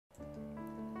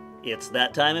It's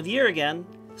that time of year again.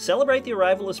 Celebrate the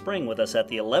arrival of spring with us at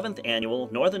the 11th Annual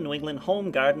Northern New England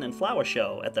Home, Garden, and Flower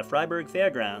Show at the Fryeburg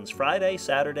Fairgrounds Friday,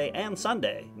 Saturday, and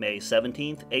Sunday, May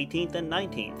 17th, 18th, and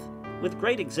 19th, with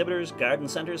great exhibitors, garden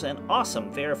centers, and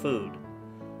awesome fair food.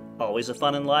 Always a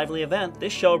fun and lively event,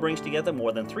 this show brings together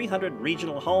more than 300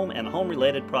 regional home and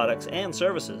home-related products and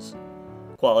services.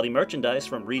 Quality merchandise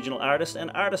from regional artists and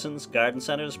artisans, garden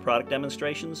centers, product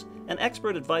demonstrations, and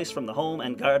expert advice from the home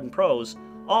and garden pros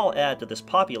all add to this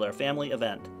popular family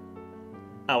event.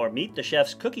 Our Meet the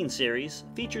Chefs cooking series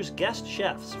features guest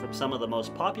chefs from some of the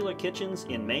most popular kitchens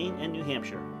in Maine and New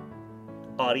Hampshire.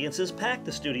 Audiences pack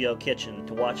the studio kitchen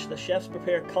to watch the chefs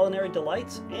prepare culinary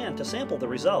delights and to sample the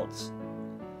results.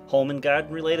 Home and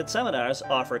garden-related seminars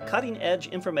offer cutting-edge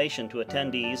information to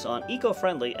attendees on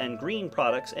eco-friendly and green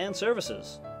products and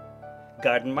services.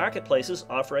 Garden marketplaces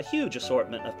offer a huge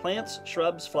assortment of plants,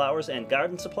 shrubs, flowers, and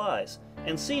garden supplies,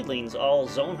 and seedlings all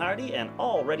zone-hardy and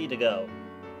all ready to go.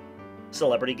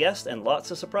 Celebrity guests and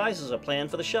lots of surprises are planned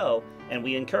for the show, and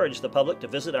we encourage the public to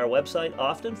visit our website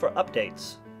often for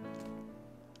updates.